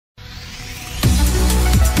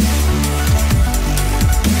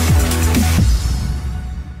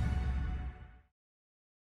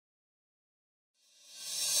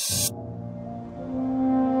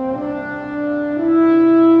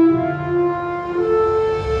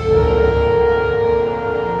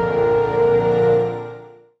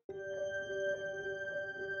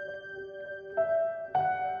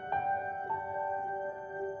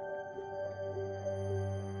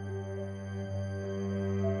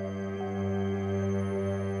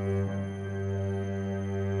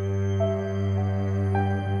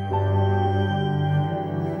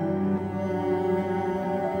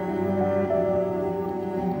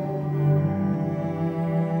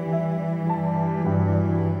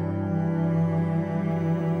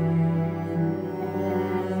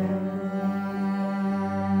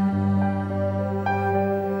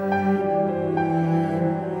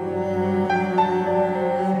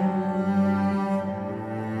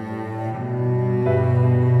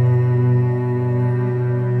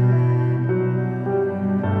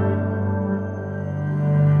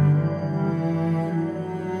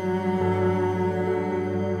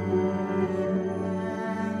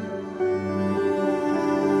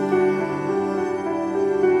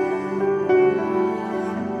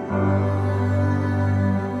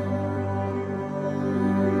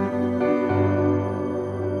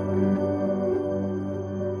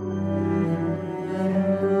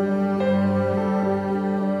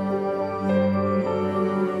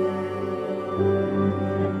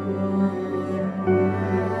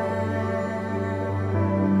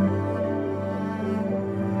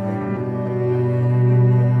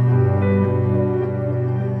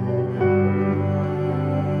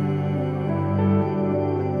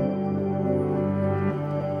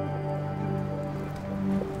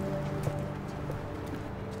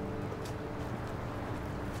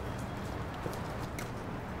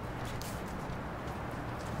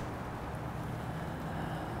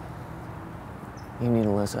You need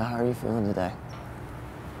Alyssa. How are you feeling today?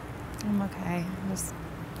 I'm okay. I'm just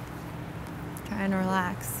trying to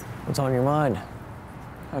relax. What's on your mind?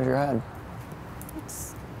 How's your head?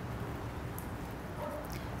 It's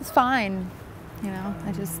fine, you know.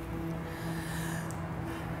 I just...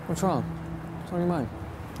 What's wrong? What's on your mind?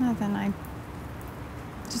 Nothing. I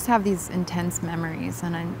just have these intense memories,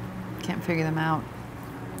 and I can't figure them out.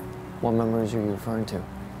 What memories are you referring to?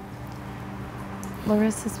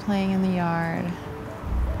 Larissa's playing in the yard.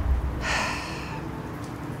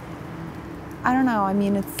 I don't know. I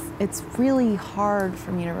mean, it's really hard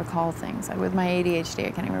for me to recall things. With my ADHD,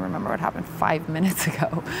 I can't even remember what happened 5 minutes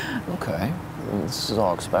ago. Okay. This is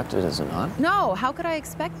all expected, is it not? No, how could I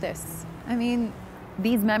expect this? I mean,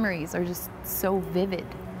 these memories are just so vivid.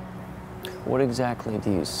 What exactly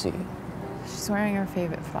do you see? She's wearing her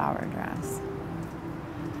favorite flower dress.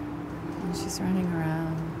 And she's running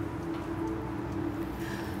around.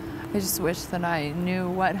 I just wish that I knew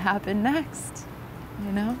what happened next,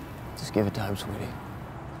 you know? Just give it time, sweetie.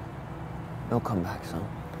 They'll come back soon.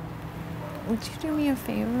 Would you do me a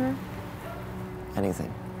favor?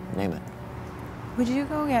 Anything. Name it. Would you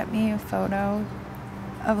go get me a photo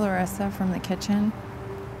of Larissa from the kitchen?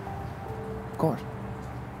 Of course.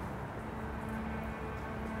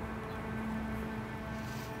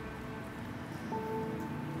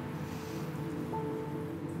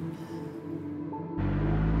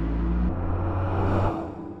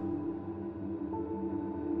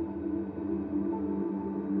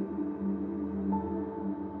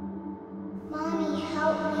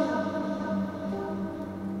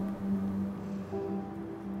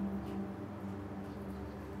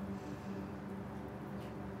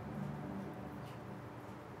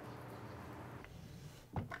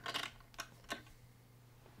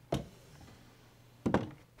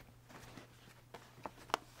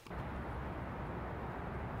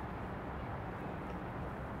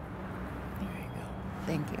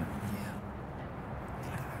 Thank you.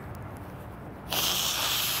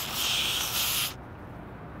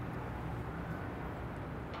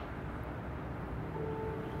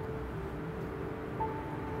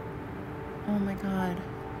 Oh my God.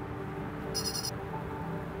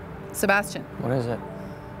 Sebastian. What is it?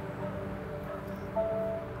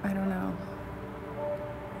 I don't know.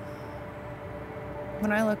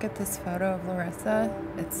 When I look at this photo of Larissa,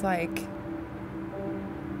 it's like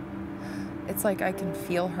I can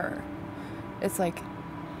feel her. It's like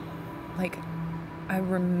I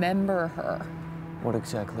remember her. What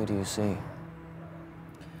exactly do you see?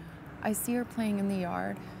 I see her playing in the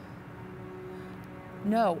yard.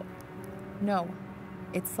 No.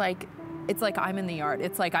 It's like I'm in the yard.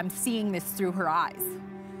 It's like I'm seeing this through her eyes.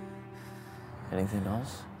 Anything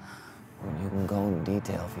else? I mean, you can go in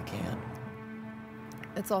detail if you can.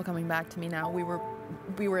 It's all coming back to me now. We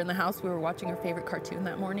were in the house. We were watching her favorite cartoon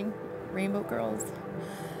that morning, Rainbow Girls.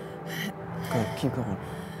 Good, keep going.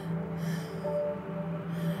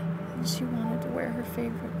 And she wanted to wear her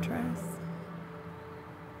favorite dress.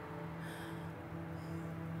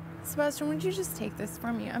 Sebastian, would you just take this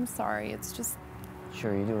from me? I'm sorry. It's just...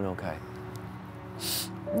 Sure, you're doing okay.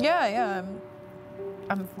 Yeah,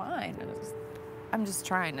 I'm fine. I'm just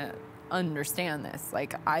trying to understand this.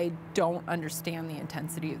 Like, I don't understand the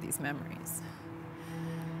intensity of these memories.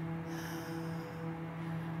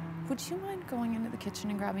 Would you mind going into the kitchen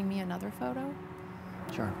and grabbing me another photo?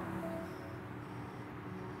 Sure.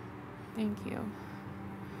 Thank you.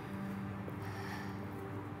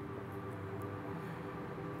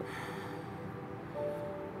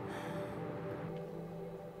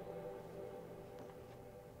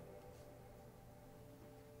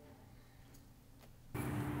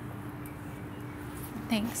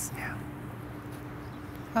 Thanks. Yeah.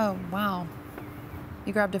 Oh, wow.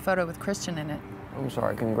 You grabbed a photo with Christian in it. I'm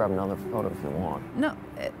sorry, I can grab another photo if you want. No,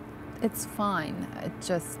 it's fine.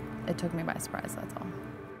 It took me by surprise, that's all.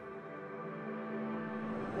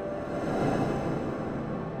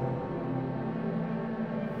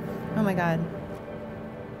 Oh my God.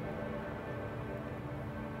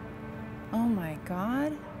 Oh my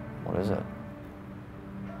God. What is it?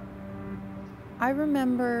 I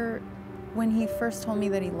remember when he first told me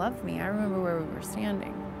that he loved me. I remember where we were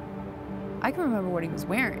standing. I can remember what he was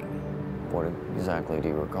wearing. What exactly do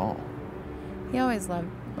you recall? He always loved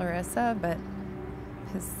Larissa, but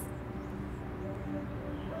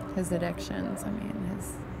his addictions, I mean,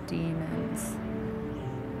 his demons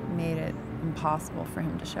made it impossible for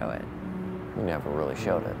him to show it. You never really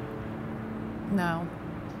showed it. No,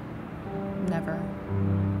 never.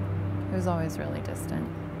 It was always really distant,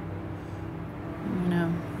 you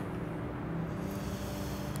know.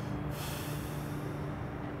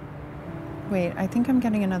 Wait, I think I'm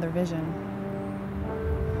getting another vision.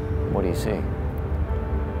 What do you see?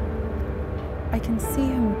 I can see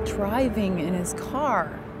him driving in his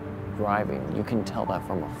car. Driving? You can tell that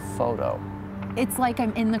from a photo. It's like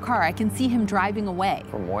I'm in the car. I can see him driving away.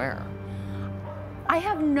 From where? I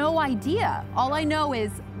have no idea. All I know is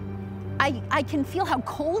I can feel how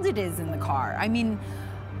cold it is in the car. I mean,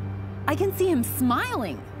 I can see him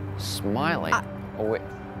smiling. Smiling? Oh, wait.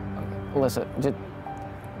 Okay. Listen, just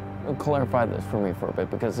clarify this for me for a bit,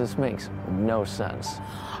 because this makes no sense.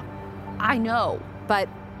 I know, but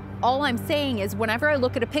all I'm saying is whenever I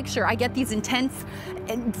look at a picture, I get these intense,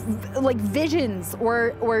 like, visions,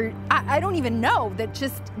 or I don't even know, that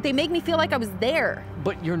just, they make me feel like I was there.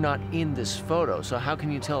 But you're not in this photo, so how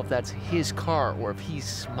can you tell if that's his car or if he's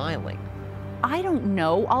smiling? I don't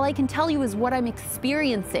know. All I can tell you is what I'm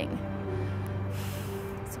experiencing.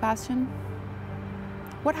 Sebastian,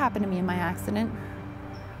 what happened to me in my accident?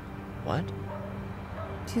 What?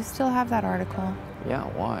 Do you still have that article? Yeah,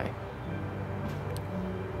 why?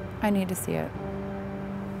 I need to see it.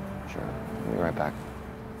 Sure. I'll be right back.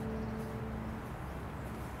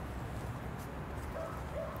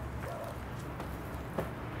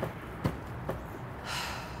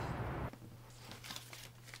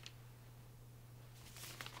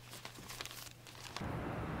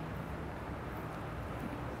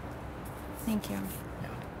 Thank you.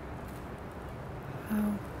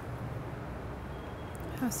 Yeah.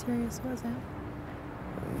 How serious was it?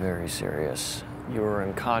 Very serious. You were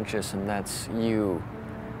unconscious, and that's you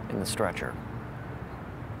in the stretcher.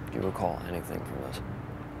 Do you recall anything from this?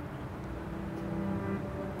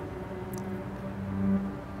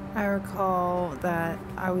 I recall that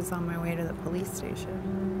I was on my way to the police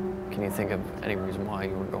station. Can you think of any reason why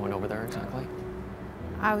you were going over there exactly?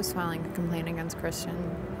 I was filing a complaint against Christian.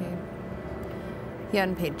 He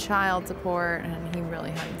hadn't paid child support, and he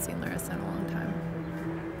really hadn't seen Larissa in a long time.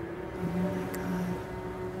 Oh my God.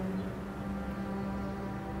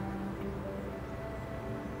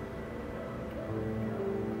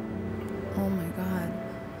 Oh my God.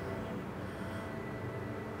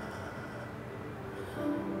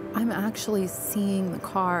 I'm actually seeing the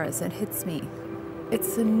car as it hits me.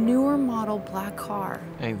 It's a newer model black car.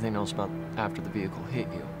 Anything else about after the vehicle hit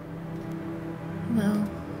you? No.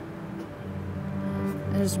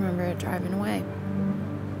 I just remember it driving away.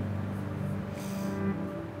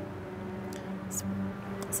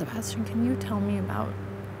 Sebastian, can you tell me about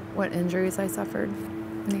what injuries I suffered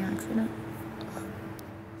in the accident?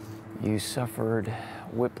 You suffered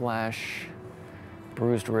whiplash,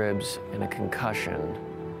 bruised ribs, and a concussion.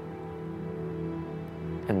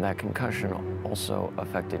 And that concussion also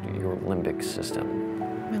affected your limbic system.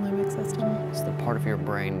 My limbic system? It's the part of your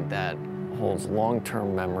brain that holds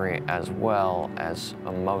long-term memory as well as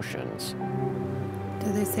emotions.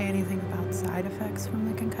 Did they say anything about side effects from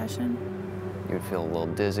the concussion? You'd feel a little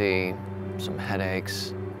dizzy, some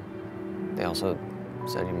headaches. They also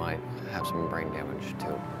said you might have some brain damage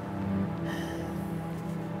too.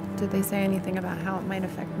 Did they say anything about how it might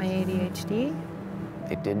affect my ADHD?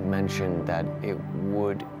 They did mention that it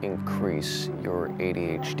would increase your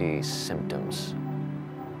ADHD symptoms.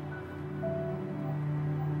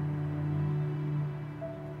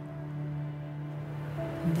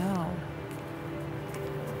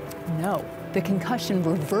 No, the concussion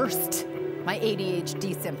reversed my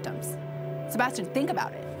ADHD symptoms. Sebastian, think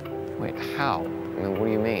about it. Wait, how? I mean, what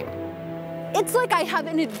do you mean? It's like I have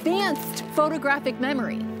an advanced photographic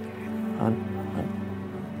memory. Hon,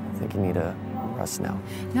 I think you need a rest now.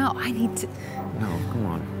 No, I need to. No, come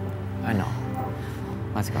on. I know.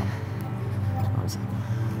 Let's go. One second.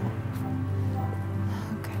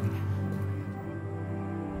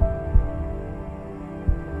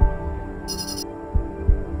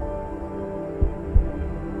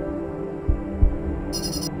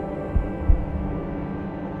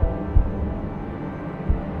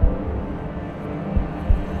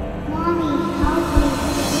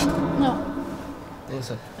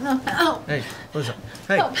 Listen. No. Oh. Hey, listen.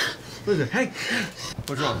 Hey. Oh. Listen. Hey.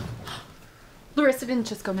 What's wrong? Larissa didn't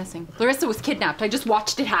just go missing. Larissa was kidnapped. I just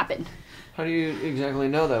watched it happen. How do you exactly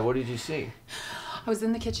know that? What did you see? I was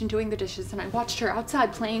in the kitchen doing the dishes and I watched her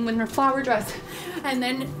outside playing in her flower dress. And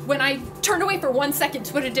then when I turned away for 1 second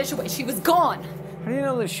to put a dish away, she was gone. How do you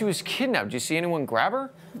know that she was kidnapped? Did you see anyone grab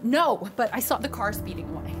her? No, but I saw the car speeding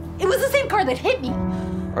away. It was the same car that hit me.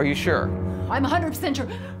 Are you sure? I'm 100% sure.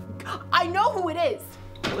 I know who it is.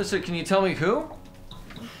 Alyssa, can you tell me who?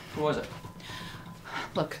 Who was it?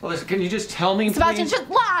 Look. Alyssa, can you just tell me, Sebastian,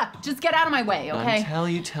 please? just get out of my way, okay? Until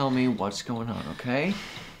you tell me what's going on, okay?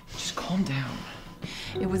 Just calm down.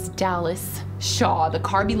 It was Dallas Shaw. The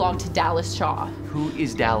car belonged to Dallas Shaw. Who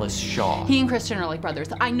is Dallas Shaw? He and Christian are like brothers.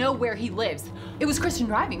 I know where he lives. It was Christian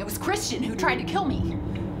driving. It was Christian who tried to kill me.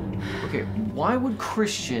 Okay, why would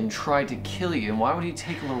Christian try to kill you, and why would he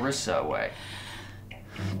take Larissa away?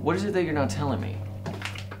 What is it that you're not telling me?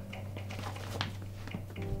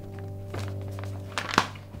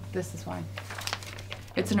 This is why.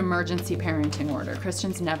 It's an emergency parenting order.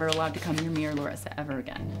 Christian's never allowed to come near me or Larissa ever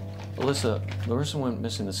again. Larissa went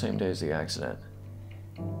missing the same day as the accident.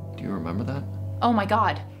 Do you remember that? Oh my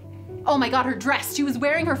God. Oh my God, her dress. She was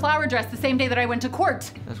wearing her flower dress the same day that I went to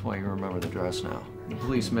court. That's why you remember the dress now. The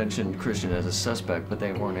police mentioned Christian as a suspect, but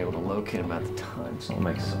they weren't able to locate him at the time, so it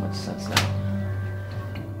makes so much sense now.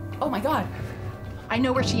 Oh my God. I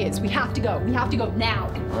know where she is. We have to go. We have to go now.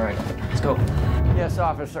 All right, let's go. Yes,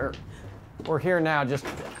 officer. We're here now. Just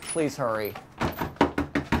please hurry.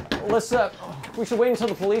 Alyssa, we should wait until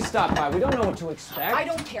the police stop by. We don't know what to expect. I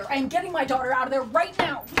don't care. I am getting my daughter out of there right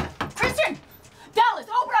now. Christian! Dallas,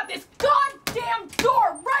 open up this goddamn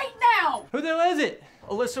door right now! Who the hell is it?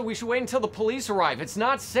 Alyssa, we should wait until the police arrive. It's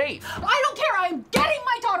not safe. I don't care. I am getting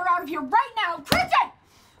my daughter out of here right now. Christian!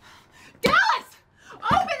 Dallas!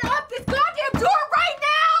 Open up this goddamn door right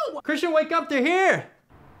now! Christian, wake up, they're here!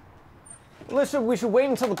 Alyssa, we should wait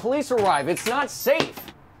until the police arrive. It's not safe.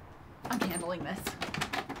 I'm handling this.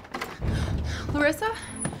 Larissa?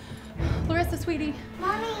 Larissa, sweetie.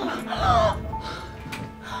 Mommy! Oh my God.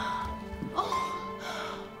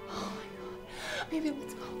 Maybe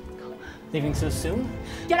let's go. Leaving so soon?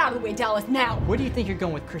 Get out of the way, Dallas, now! Where do you think you're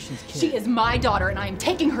going with Christian's kid? She is my daughter, and I am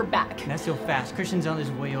taking her back. Not so fast. Christian's on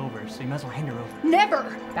his way over, so you might as well hand her over. Never!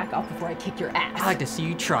 Back off before I kick your ass. I'd like to see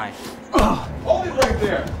you try. Hold it right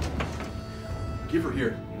there! Give her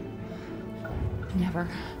here. Never.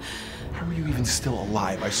 How are you even still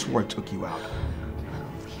alive? I swore I took you out.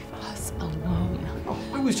 Leave us alone. Oh,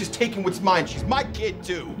 I was just taking what's mine. She's my kid,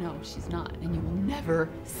 too. No, she's not, and you will never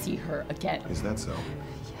see her again. Is that so?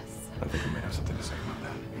 Yes. I think we may have something to say about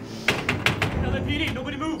that. LAPD,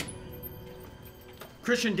 nobody move.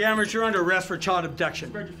 Christian Dammers, you're under arrest for child abduction.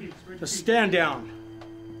 Spread your feet. Just stand down.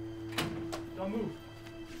 Don't move.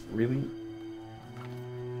 Really?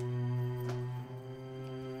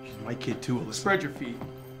 She's my kid, too, Alyssa. Spread your feet.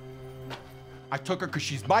 I took her because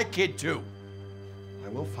she's my kid, too. I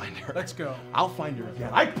will find her. Let's go. I'll find her again.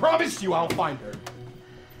 I promise you I'll find her.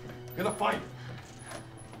 I'm gonna find her.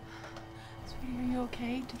 Sweetie, are you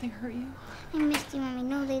okay? Did they hurt you? I missed you, Mommy.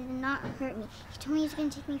 No, they did not hurt me. You told me he was going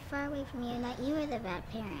to take me far away from you and that you were the bad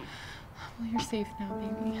parent. Well, you're safe now,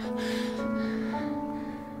 baby.